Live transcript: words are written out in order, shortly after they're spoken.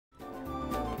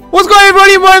What's going on,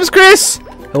 everybody? My name's Chris,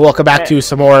 and welcome back to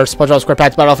some more Spongebob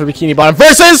Squarepants Battle for Bikini Bottom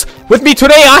versus. With me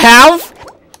today, I have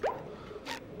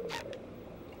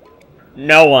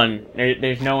no one.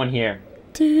 There's no one here.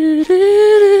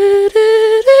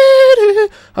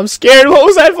 I'm scared. What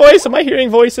was that voice? Am I hearing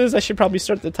voices? I should probably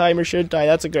start the timer, shouldn't I?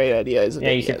 That's a great idea, isn't it?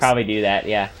 Yeah, you should probably do that.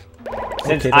 Yeah.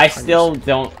 Since Okay, I still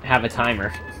don't have a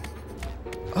timer.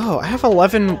 Oh, I have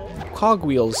 11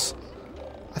 cogwheels.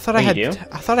 I thought I had. You do?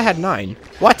 I thought I had 9.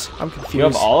 What? I'm confused. You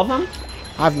have all of them?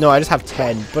 No, I just have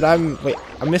 10. But I'm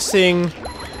missing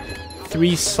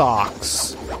 3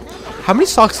 socks. How many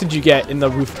socks did you get in the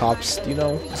rooftops? Do you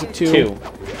know? Is it 2? 2.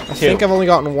 I think I've only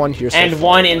gotten 1 here. So and far.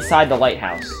 1 inside the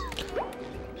lighthouse.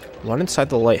 1 inside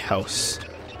the lighthouse.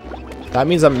 That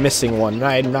means I'm missing 1.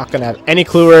 I'm not gonna have any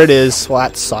clue where it is. Well,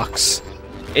 that sucks.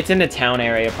 It's in the town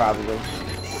area, probably.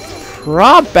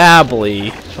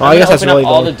 Probably. Well, I guess that's open really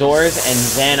up all the doors, and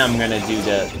then I'm gonna do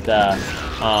the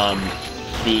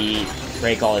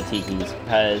break all the tikis,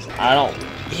 because I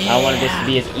want this to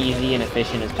be as easy and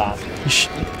efficient as possible.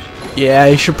 Yeah,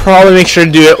 you should probably make sure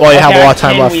to do it while you have a lot of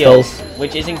time left, though.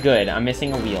 Which isn't good. I'm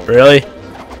missing a wheel. Really?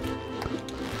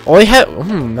 Only had.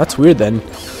 That's weird then.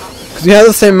 Because you have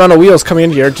the same amount of wheels coming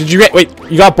in here. Did you get? Wait,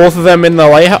 you got both of them in the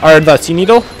light or the sea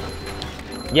needle?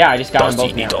 Yeah, I just got them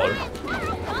both now.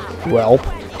 Well.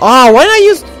 Oh, why did I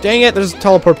use? Dang it! There's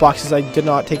teleport boxes. I did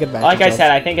not take advantage. Like I said,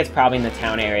 I think it's probably in the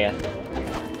town area.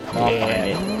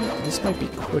 Yeah. This might be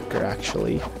quicker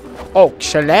actually. Oh,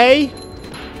 chalet.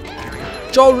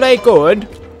 Jolly good.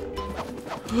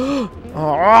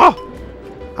 Oh,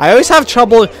 I always have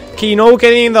trouble. Can you know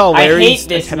getting the Larry's? I hate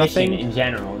this kind of mission thing? in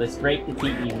general. This break the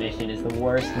tiki mission is the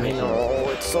worst mission. No,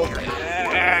 it's so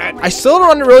bad. I still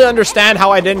don't really understand how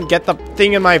I didn't get the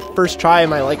thing in my first try in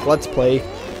my let's play.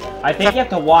 I think you have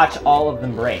to watch all of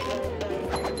them break.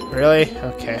 Really?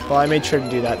 Okay. Well, I made sure to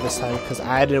do that this time because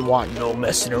I didn't want no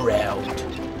messing around.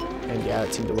 And yeah,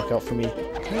 it seemed to work out for me.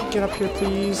 Can I get up here,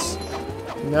 please?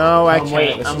 No, I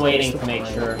can't. I'm waiting to make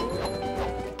sure.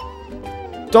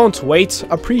 Don't wait.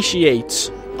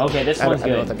 Appreciate. Okay, this one's I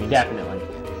know good. what that means. Definitely.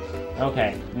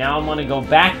 Okay, now I'm gonna go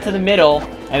back to the middle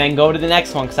and then go to the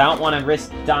next one because I don't want to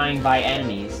risk dying by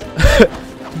enemies.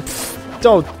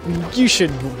 Don't. You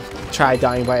should try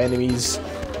dying by enemies.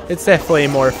 It's definitely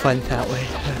more fun that way.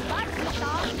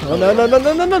 Oh, no.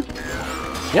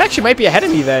 You actually might be ahead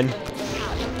of me then.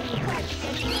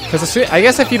 Because I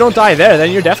guess if you don't die there,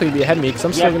 then you're definitely be ahead of me. Because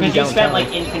I'm still gonna be downtown. You spent like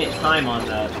infinite time on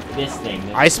this thing.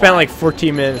 I spent like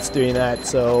 14 minutes doing that,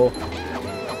 so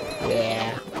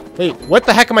yeah. Wait, what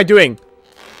the heck am I doing?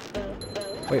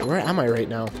 Wait, where am I right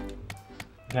now?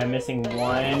 Okay, I'm missing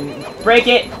 1. Break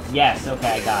it! Yes,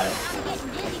 okay, I got it.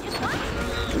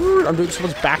 I'm doing so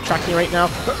much backtracking right now.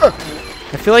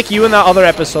 I feel like you in that other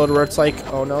episode where it's like,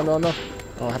 oh no.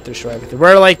 Oh, I have to destroy everything.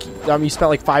 Where like you spent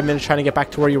like 5 minutes trying to get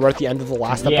back to where you were at the end of the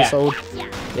last episode.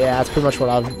 Yeah, that's pretty much what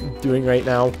I'm doing right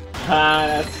now. Ah,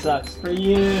 that sucks for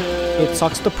you. It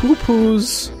sucks to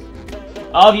poo-poos.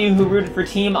 All of you who rooted for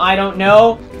Team I don't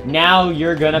know, now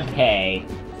you're gonna pay.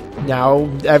 Now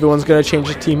everyone's gonna change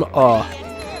the team.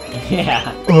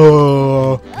 Yeah.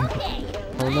 Oh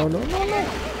no.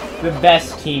 The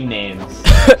best team names.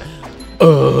 Can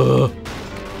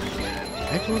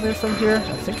I go there from here?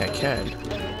 I think I can.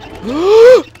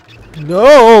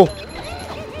 No!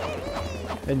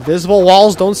 Invisible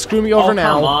walls, don't screw me over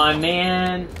now. Come on,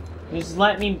 man. Just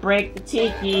let me break the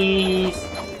tikis.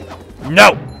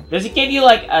 No! Does it give you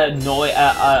like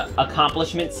a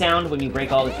accomplishment sound when you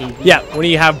break all the tikis? Yeah, when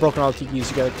you have broken all the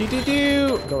tikis, you gotta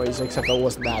do noise, except that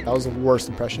wasn't that. That was the worst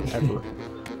impression ever.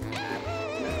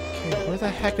 Okay, where the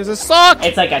heck is this sock?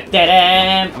 It's like a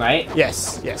dead-end, right?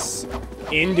 Yes.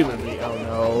 Indubitably. Oh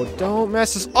no, don't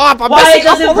mess this up! Why it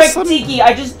doesn't break the tiki?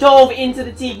 I just dove into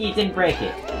the tiki, it didn't break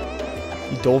it.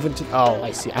 You dove into... Oh,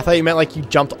 I see. I thought you meant like you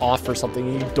jumped off or something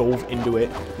and you dove into it.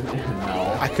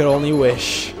 No. I could only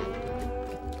wish.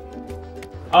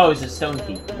 Oh, it's a stone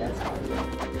tiki. That's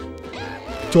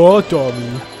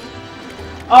Dummy.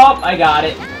 Oh, I got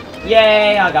it.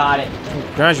 Yay, I got it.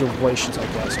 Congratulations, I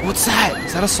guess. What's that?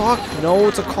 Is that a sock? No,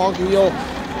 it's a cogwheel.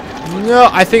 No,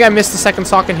 I think I missed the second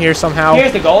sock in here somehow.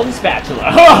 Here's the golden spatula.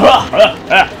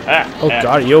 Oh god,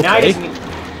 are you okay?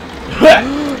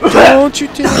 Don't you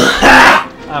do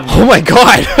Oh my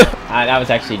god! That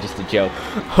was actually just a joke.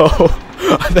 Oh,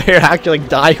 I thought you were actually like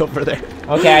die over there.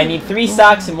 Okay, I need 3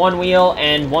 socks and 1 wheel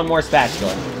and 1 more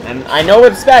spatula. And I know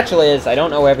where the spatula is, I don't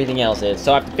know where everything else is,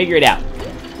 so I have to figure it out.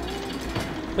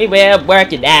 We will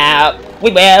work it out.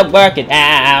 We will work it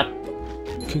out.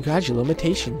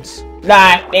 Congratulations.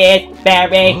 Life is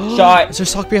very short. Is there a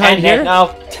sock behind here?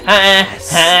 No time.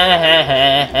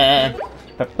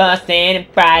 for busting and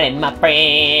fighting, my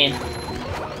friend.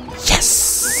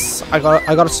 Yes! I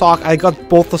got a sock. I got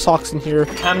both the socks in here.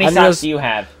 How many socks do you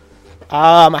have?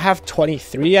 I have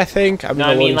 23, I think. No,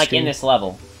 I mean like in this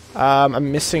level.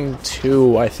 I'm missing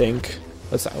 2, I think.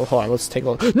 Hold on, let's take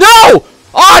a look. No!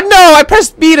 Oh no! I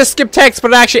pressed B to skip text,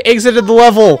 but it actually exited the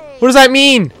level. What does that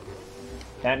mean?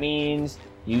 That means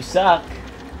you suck.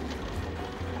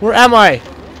 Where am I?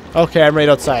 Okay, I'm right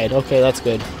outside. Okay, that's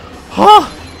good. Huh?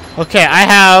 Okay, I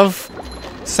have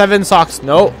 7 socks.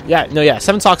 No,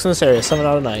 7 socks in this area. 7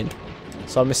 out of 9.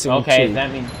 So I'm missing 2. Okay,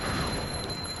 that means...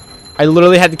 I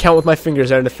literally had to count with my fingers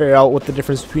there to figure out what the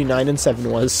difference between 9 and 7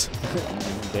 was.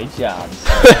 Good job.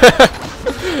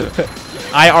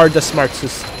 I are the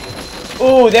smartest.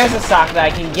 Ooh, there's a sock that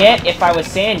I can get if I was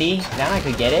Sandy. Then I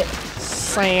could get it.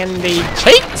 Sandy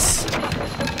cheeks!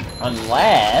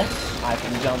 Unless I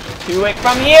can jump to it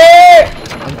from here!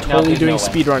 I'm totally doing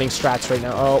speedrunning strats right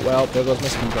now. Oh, well, there goes my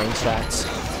speedrunning strats.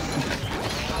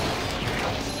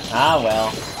 Ah,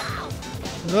 well.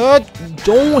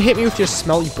 Don't hit me with your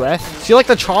smelly breath. Feel like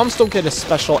the Choms don't get a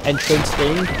special entrance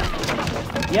thing.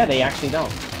 Yeah, they actually don't.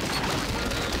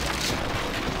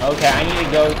 Okay, I need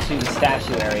to go to the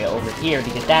statue area over here to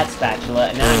get that spatula,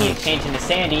 and now I need to change into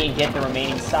Sandy and get the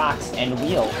remaining socks and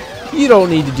wheel. You don't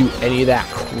need to do any of that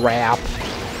crap.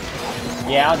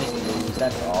 Yeah, I'll just lose,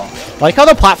 that's all. Like how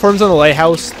the platforms in the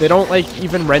lighthouse, they don't like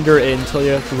even render in until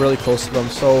you're really close to them,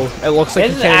 so it looks like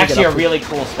this is actually a really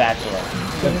cool spatula.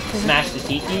 Smash the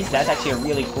tikis, that's actually a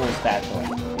really cool spatula.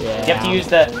 Yeah. You have to use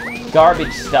the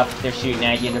garbage stuff they're shooting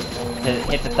at you to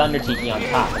hit the thunder tiki on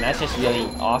top, and that's just really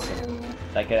awesome.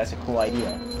 Like, that's a cool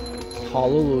idea.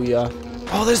 Hallelujah.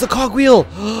 Oh, there's the cogwheel!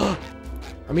 I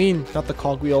mean, not the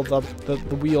cogwheel, the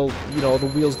wheel, you know, the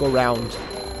wheels go round.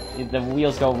 The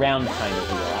wheels go round kind of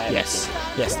wheel. Yes,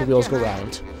 the wheels go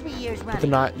round. But they're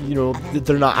not, you know,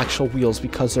 they're not actual wheels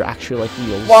because they're actually like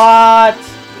wheels. What?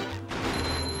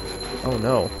 Oh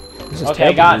no. This is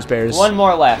okay, got bears. One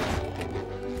more left.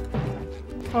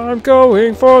 I'm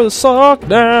going for the sock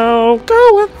now.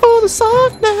 Going for the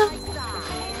sock now.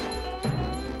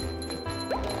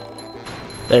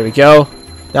 There we go.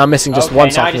 Now I'm missing just one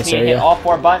sock in this area. I just need to hit all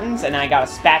 4 buttons, and I got a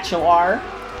spatula.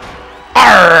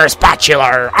 Arr, spatula!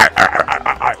 Arr, arr, arr,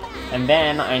 arr, arr. And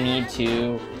then I need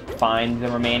to find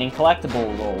the remaining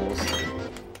collectible rolls.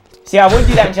 See, I would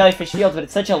do that in Jellyfish Fields, but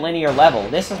it's such a linear level.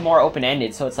 This is more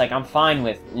open-ended, so it's like I'm fine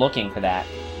with looking for that.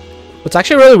 What's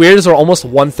actually really weird is we're almost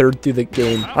 1/3 through the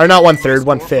game. Or not 1/3,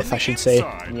 1/5, I should say.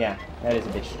 Yeah, that is a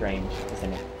bit strange,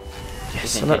 isn't it? Yes,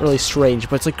 so not really strange,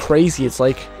 but it's like crazy. It's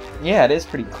like... Yeah, it is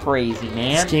pretty crazy,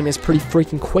 man. This game is pretty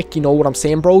freaking quick, you know what I'm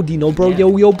saying, bro? Do you know, bro? Yeah.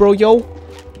 Yo, bro, yo?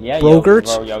 Yeah, Brogurt?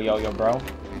 Yo, bro.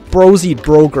 Bros eat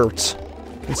brogurts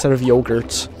instead of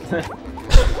yogurts.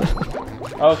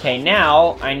 Okay,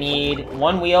 now I need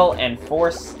 1 wheel and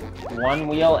 3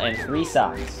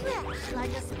 socks.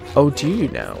 Oh, do you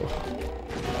now?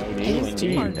 Do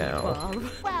you now?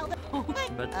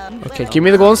 Okay, give me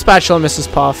the golden spatula, Mrs.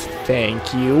 Puff.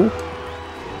 Thank you.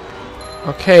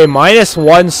 Okay,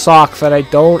 -1 sock that I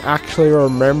don't actually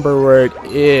remember where it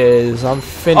is. I'm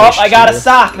finished. Oh, I got a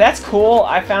sock. That's cool.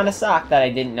 I found a sock that I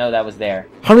didn't know that was there.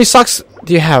 How many socks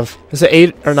do you have? Is it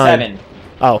 8 or 9? 7.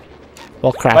 Oh.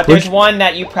 Well, crap. But there's one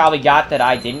that you probably got that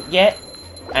I didn't get,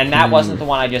 and that wasn't the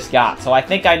one I just got. So I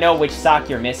think I know which sock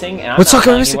you're missing, and I'm not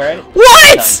telling you where it is.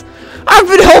 What? I've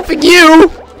been helping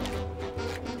you!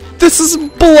 This is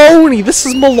baloney. This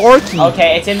is malarkey.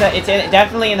 Okay, it's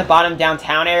definitely in the bottom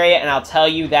downtown area, and I'll tell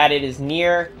you that it is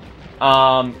near.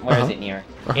 Where is it near?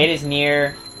 It is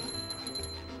near.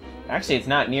 Actually, it's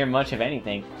not near much of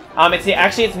anything.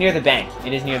 It's near the bank.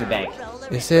 It is near the bank.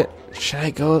 Is it? Should I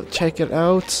go check it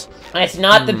out? It's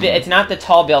not it's not the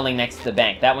tall building next to the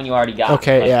bank. That one you already got.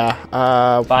 Okay, yeah.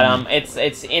 But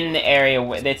it's in the area.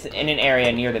 It's in an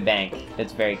area near the bank.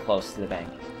 That's very close to the bank.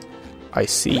 I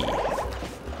see.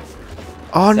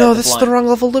 Oh no, this is the wrong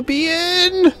level to be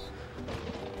in!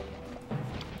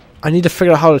 I need to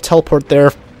figure out how to teleport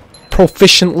there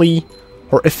proficiently.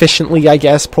 Or efficiently, I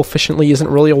guess. Proficiently isn't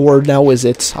really a word now, is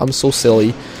it? I'm so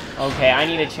silly. Okay, I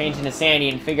need to change into Sandy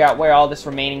and figure out where all this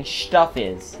remaining stuff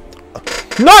is.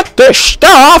 Not the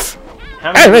stuff!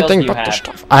 How many wheels do you have? The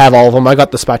stuff. I have all of them. I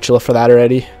got the spatula for that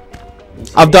already.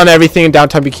 I've done everything in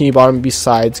Downtown Bikini Bottom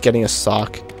besides getting a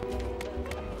sock.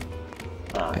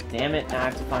 Oh, damn it. Now I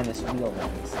have to find this wheel.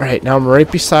 Alright, now I'm right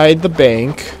beside the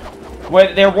bank.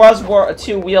 Where there was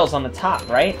 2 wheels on the top,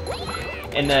 right?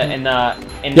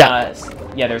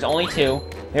 Yeah, there's only 2.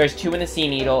 There's 2 in the Sea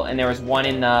Needle, and there was 1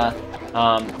 in the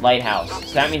lighthouse.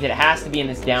 So that means it has to be in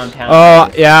this downtown.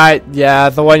 Oh, yeah,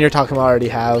 the one you're talking about I already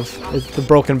have. It's the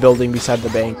broken building beside the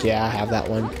bank. Yeah, I have that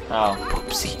one. Oh.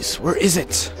 Oopsies, where is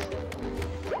it?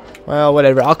 Well,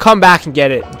 whatever. I'll come back and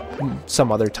get it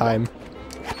some other time.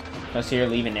 Oh, so you're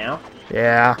leaving now?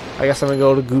 Yeah, I guess I'm gonna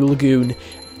go to Goo Lagoon.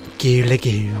 Goo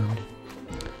Lagoon.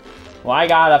 Well, I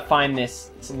gotta find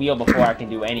this wheel before I can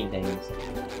do anything.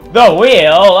 The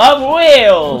Wheel of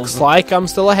Wheels! Looks like I'm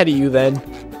still ahead of you then.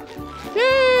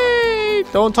 Yay!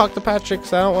 Don't talk to Patrick,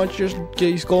 'cause I don't want you to get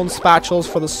these golden spatulas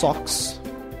for the socks.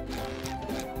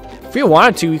 If we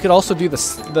wanted to, we could also do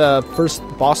the first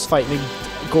boss fight and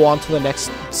go on to the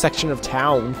next section of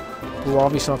town. But we're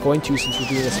obviously not going to since we're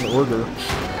doing this in order.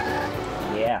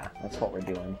 Yeah, that's what we're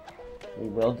doing. We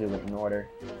will do it in order.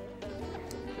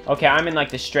 Okay, I'm in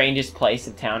like the strangest place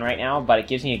of town right now, but it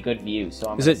gives me a good view.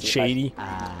 So Is it shady?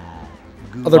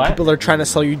 What? Other people are trying to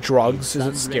sell you drugs. Is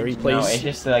it a scary place? No, it's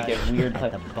just like a weird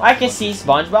place. I can see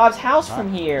SpongeBob's house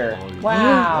from here.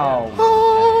 Wow.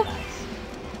 Oh.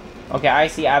 Okay, I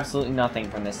see absolutely nothing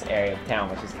from this area of town,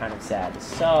 which is kind of sad.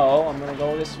 So I'm gonna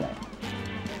go this way.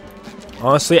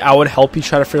 Honestly, I would help you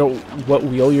try to figure out what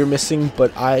wheel you're missing,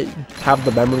 but I have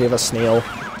the memory of a snail.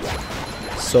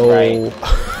 So... Right.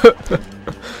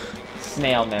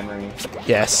 Snail memory.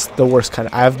 Yes, the worst kind.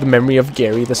 I have the memory of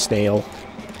Gary the snail.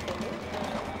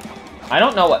 I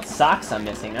don't know what socks I'm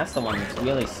missing. That's the one that's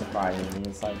really surprising me.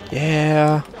 It's like...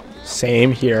 Yeah,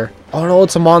 same here. Oh no,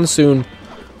 it's a monsoon.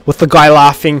 With the guy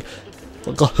laughing.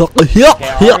 Okay,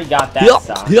 I already got that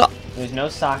sock. There's no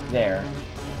sock there.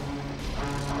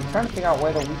 I'm trying to figure out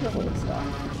where the wheel is though.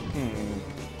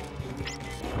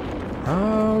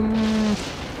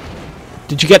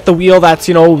 Did you get the wheel that's,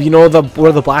 you know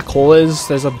where the black hole is?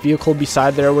 There's a vehicle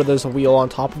beside there where there's a wheel on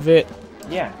top of it.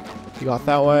 Yeah. You got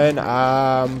that one?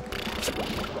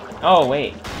 Oh,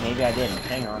 wait. Maybe I didn't.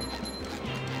 Hang on.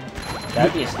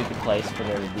 That'd be a stupid place for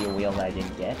there to be a wheel that I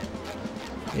didn't get.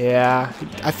 Yeah.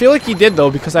 I feel like you did,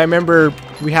 though, because I remember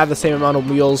we had the same amount of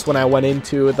wheels when I went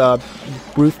into the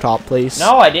rooftop place.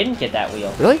 No, I didn't get that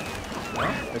wheel. Really? No,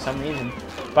 for some reason.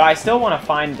 But I still want to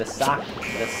find the sock.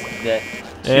 I'm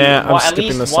skipping at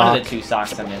least the one sock. of the two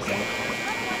socks I'm missing.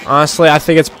 Honestly, I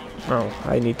think it's... Oh,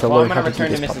 I need to learn I'm how gonna to do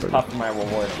return this to Mrs. properly. Puff for my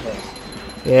reward first.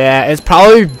 Yeah, it's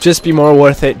probably just be more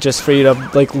worth it just for you to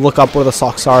like look up where the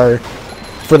socks are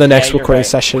for the next recording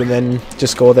session and then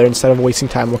just go there instead of wasting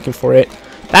time looking for it.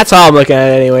 That's how I'm looking at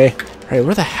it anyway. Alright,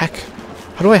 where the heck?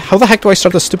 How the heck do I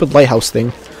start this stupid lighthouse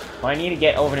thing? Well, I need to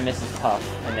get over to Mrs. Puff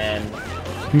and then...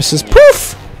 Mrs.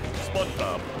 Poof!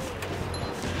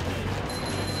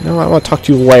 No, I want to talk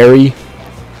to you, Larry.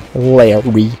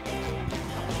 Larry.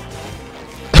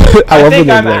 I love the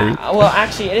name Larry. Well,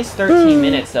 actually, it is 13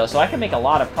 minutes, though, so I can make a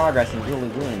lot of progress in Goo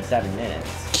Lagoon in 7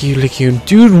 minutes. Goo Lagoon.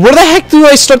 Dude, where the heck do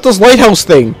I start this lighthouse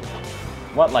thing?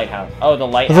 What lighthouse? Oh, the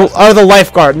lighthouse? The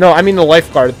lifeguard. No, I mean the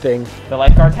lifeguard thing. The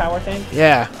lifeguard tower thing?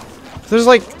 Yeah. There's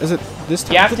like... Is it this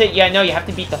time? You have to... Yeah, no, you have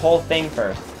to beat the whole thing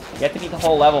first. You have to beat the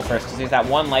whole level first, because there's that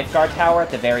one lifeguard tower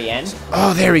at the very end.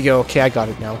 Oh, there we go. Okay, I got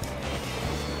it now.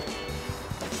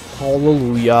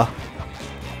 Hallelujah.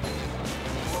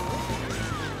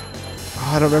 Oh,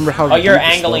 I don't remember how. Oh, you're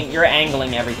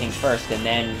angling everything first, and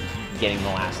then getting the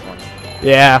last one.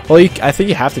 Yeah. Well, I think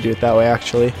you have to do it that way,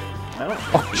 actually. I don't.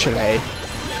 Oh, should I?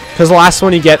 Because the last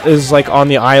one you get is like on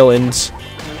the islands.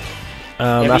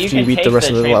 Yeah, after you beat the rest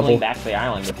of the level. Back to the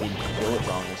island if you do it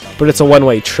wrong or something. But it's a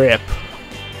one-way trip.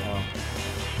 Oh.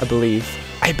 I believe.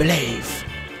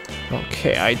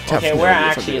 Okay, I definitely. Okay, where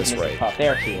actually is Mrs. Puff?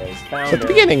 There she is. Found her. At the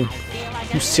beginning.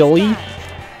 You silly.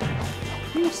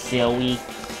 You silly.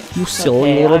 You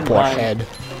silly little butthead.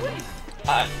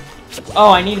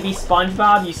 Oh, I need to be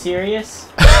SpongeBob? You serious?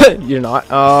 You're not?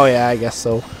 Oh, yeah, I guess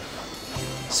so.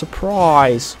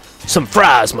 Surprise. Some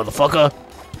fries, motherfucker.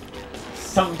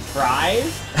 Some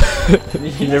fries?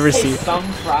 You never see some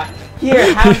fries.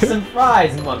 Here, have some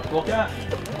fries, motherfucker.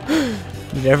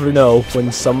 You never know when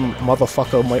some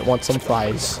motherfucker might want some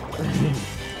fries.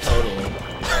 Totally.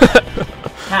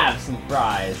 Have some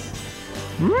fries.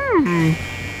 Mmm.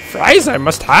 Fries I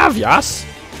must have, yes.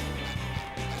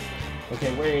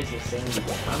 Okay, where is this thing?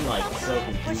 I'm like so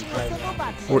confused right now.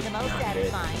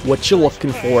 What you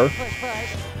looking for?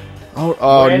 Oh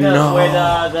no. Where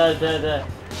the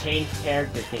change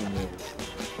character thing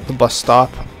is. The bus stop.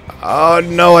 Oh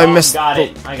no, I missed.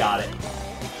 I got it.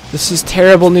 This is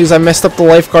terrible news. I messed up the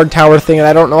lifeguard tower thing and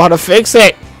I don't know how to fix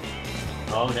it.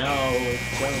 Oh no,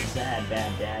 it's so sad,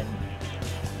 bad dad.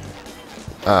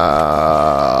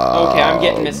 Okay, I'm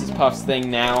getting Mrs. Puff's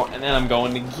thing now, and then I'm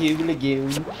going to Goo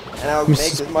Lagoon, and I'll make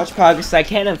as much progress as I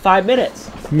can in 5 minutes.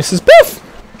 Mrs. Puff!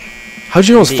 How'd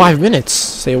you know it was 5 minutes?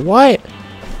 Say what?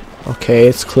 Okay,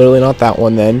 it's clearly not that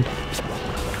one then.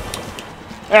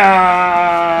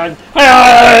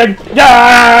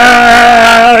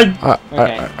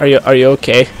 Okay. Are you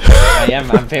okay? I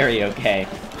am. I'm very okay.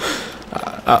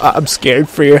 I'm scared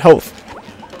for your health.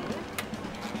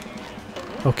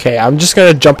 Okay, I'm just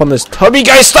gonna jump on this tubby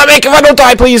guy's stomach if I don't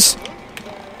die, please.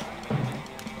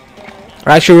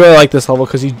 I actually really like this level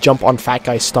because you jump on fat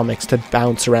guys' stomachs to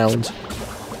bounce around.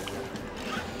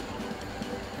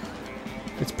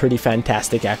 It's pretty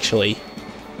fantastic, actually.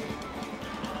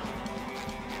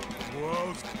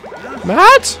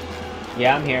 Matt?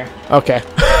 Yeah, I'm here. Okay.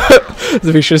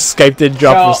 So we should Skype did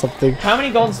drop or something. How many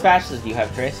golden spatulas do you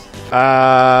have, Chris?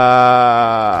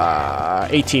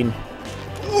 18.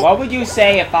 What would you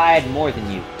say if I had more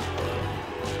than you?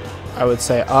 I would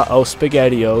say, uh-oh,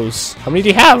 SpaghettiOs. How many do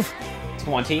you have?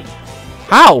 20.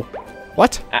 How?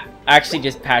 What? Actually,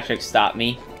 just Patrick stopped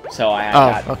me, so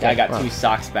I got 2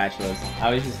 sock spatulas.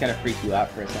 I was just gonna freak you out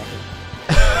for a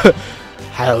second.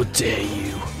 How dare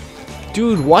you?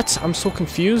 Dude, what? I'm so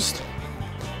confused.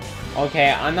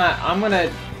 Okay, I'm gonna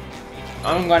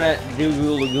do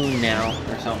Goo Lagoon now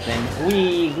or something.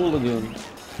 Wee, Goo Lagoon.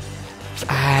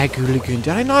 Ah, Goo Lagoon.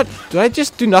 Did I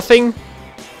just do nothing?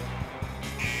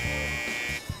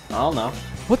 I don't know.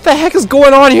 What the heck is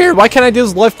going on here? Why can't I do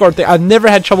this lifeguard thing? I've never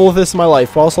had trouble with this in my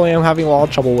life. But also, I am having a lot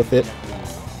of trouble with it.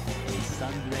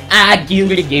 Ah, Goo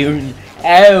Lagoon.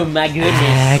 Oh my goodness.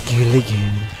 Ah, Goo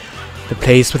Lagoon. The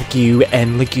place with goo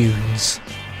and lagoons.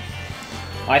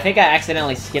 Oh, I think I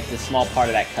accidentally skipped a small part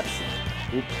of that cutscene.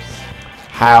 Oops.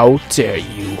 How dare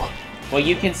you? Well,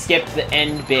 you can skip the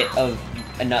end bit of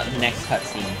the next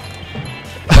cutscene.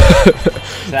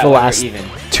 So The last even.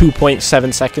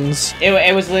 2.7 seconds.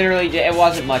 It was literally, it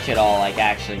wasn't much at all, like,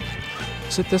 actually.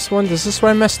 Is it this one? Is this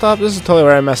where I messed up? This is totally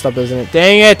where I messed up, isn't it?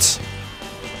 Dang it!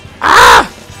 Ah!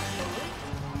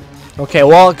 Okay,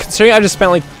 well, considering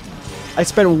I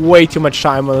spent way too much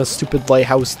time on this stupid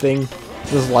lighthouse thing.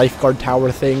 This lifeguard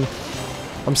tower thing.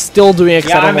 I'm still doing it.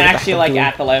 Yeah, I'm actually, like,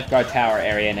 at the lifeguard tower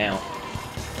area now.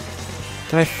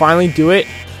 Did I finally do it?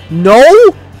 No?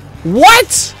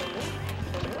 What?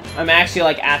 I'm actually,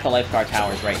 like, at the lifeguard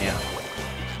towers right now.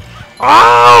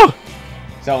 Ah!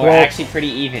 So we're actually pretty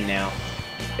even now.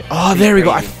 Oh, there we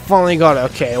go. I finally got it.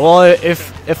 Okay, well,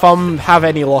 if I'm have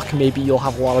any luck, maybe you'll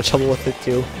have a lot of trouble with it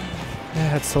too. Yeah,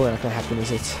 that's totally not gonna happen,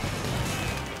 is it?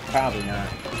 Probably not.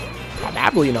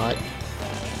 Probably not.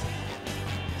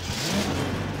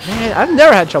 Man, I've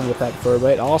never had trouble with that before,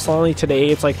 but also only today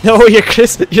it's like, no, you're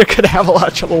gonna have a lot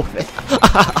of trouble with it.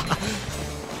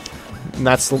 And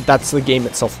that's the game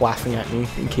itself laughing at me,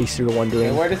 in case you were wondering.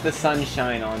 Okay, where does the sun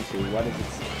shine onto? What does it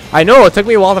say? I know, it took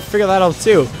me a while to figure that out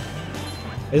too.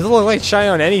 It doesn't look like shine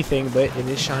on anything, but it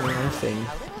is shining on a thing.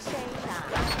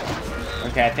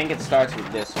 Okay, I think it starts with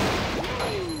this one.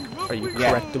 Are you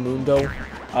correct, Mundo?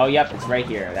 Oh, yep, it's right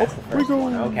here. That's the first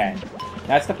one. Okay.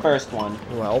 That's the first one.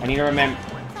 Well, I need to remember.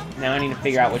 Now I need to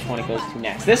figure out which one it goes to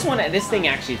next. This thing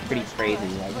actually is pretty crazy.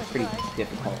 Like, it's pretty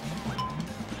difficult.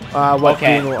 what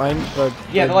okay. green line?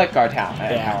 The lifeguard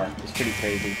tower is pretty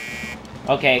crazy.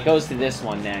 Okay, it goes to this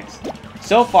one next.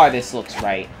 So far, this looks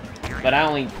right. But I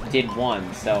only did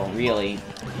one, so really.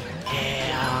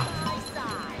 Yeah.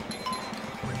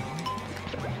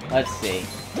 Let's see.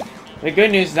 The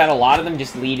good news is that a lot of them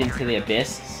just lead into the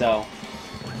abyss, so...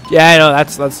 Yeah, I know,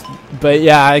 that's... But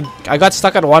yeah, I got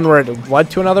stuck at one where it led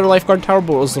to another lifeguard tower,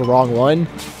 but it was the wrong one.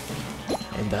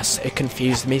 And thus, it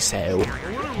confused me so.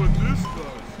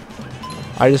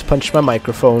 I just punched my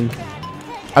microphone.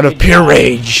 Out of pure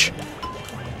rage.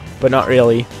 But not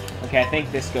really. Okay, I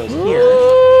think this goes here.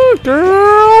 Ooh,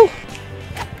 girl!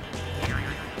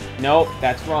 Nope,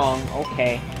 that's wrong.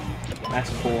 Okay. That's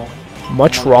cool.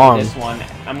 Much wrong. This one.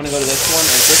 I'm gonna go to this one, and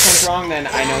if this one's wrong, then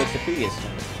I know it's the previous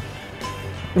one.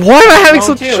 Why am I having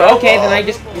such trouble? Okay, then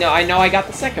I know I got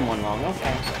the second one wrong.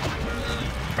 Okay.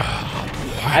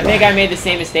 I think I made the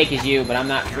same mistake as you, but I'm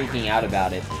not freaking out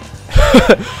about it.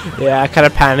 Yeah, I kind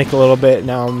of panicked a little bit.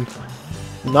 Now I'm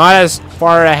not as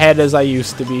far ahead as I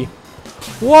used to be.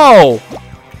 Whoa!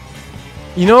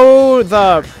 You know what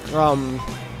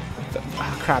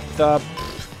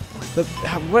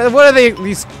are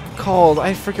these called?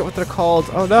 I forget what they're called.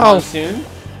 Oh no! Monsoon?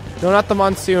 No, not the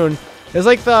monsoon. It's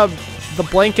like the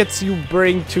blankets you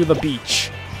bring to the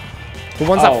beach. The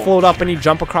ones that float up and you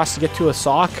jump across to get to a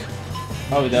sock.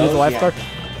 Oh, those? The lifeguard. Yeah.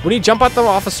 When you jump at them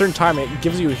off a certain time, it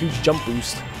gives you a huge jump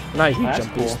boost. Not a huge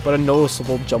jump boost, but a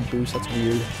noticeable jump boost. That's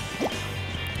weird.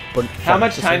 But how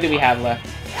much time do we have left?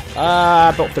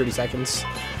 About 30 seconds.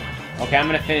 Okay, I'm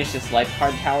gonna finish this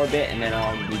lifeguard tower bit and then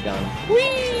I'll be done.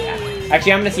 Whee!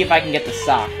 Actually, I'm gonna see if I can get the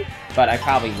sock, but I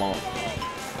probably won't.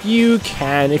 You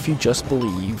can if you just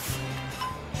believe.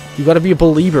 You gotta be a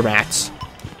believer, Matt.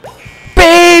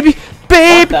 Baby!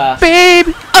 Babe!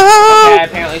 Babe! Oh! Okay, I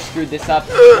apparently screwed this up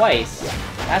twice.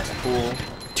 That's cool.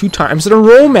 2 times in a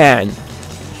row, man.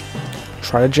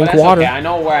 Try to drink water. Okay, I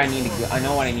know where I need to go. I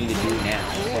know what I need to do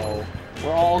now. So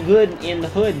we're all good in the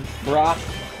hood, brah.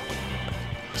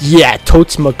 Yeah,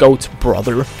 totes my goats,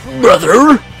 brother.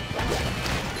 Brother!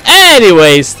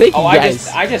 Anyways, thank you guys.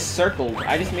 I just circled.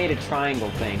 I just made a triangle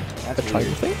thing. That's a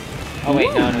triangle thing? Oh,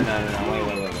 wait, no.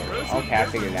 Wait. Okay, I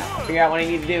figured it out. I figured out what I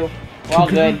need to do. We're all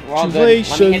good. We're all good.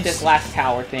 Let me hit this last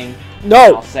tower thing.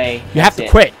 No! I'll say you have to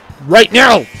quit. Right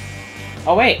now!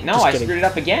 Oh, wait. No, I screwed it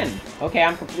up again. Okay,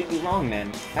 I'm completely wrong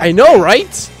then. I know, right?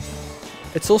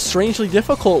 It's so strangely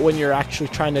difficult when you're actually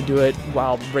trying to do it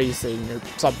while racing or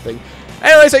something.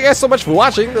 Anyways, thank you guys so much for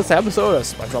watching this episode of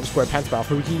Spongebob Squarepants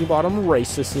Downtown Bikini Bottom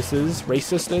racisms.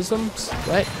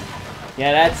 What?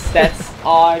 Yeah, that's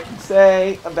all I can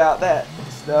say about that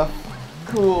stuff.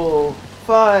 Cool,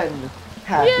 fun,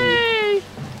 happy. Yay!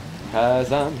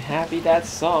 Cause I'm happy that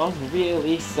song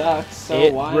really sucks. So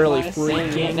it why really am I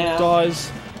singing it now? does.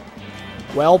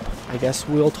 Welp, I guess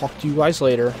we'll talk to you guys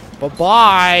later.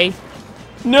 Bye-bye.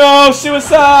 No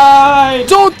suicide!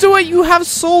 Don't do it! You have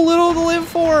so little to live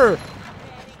for!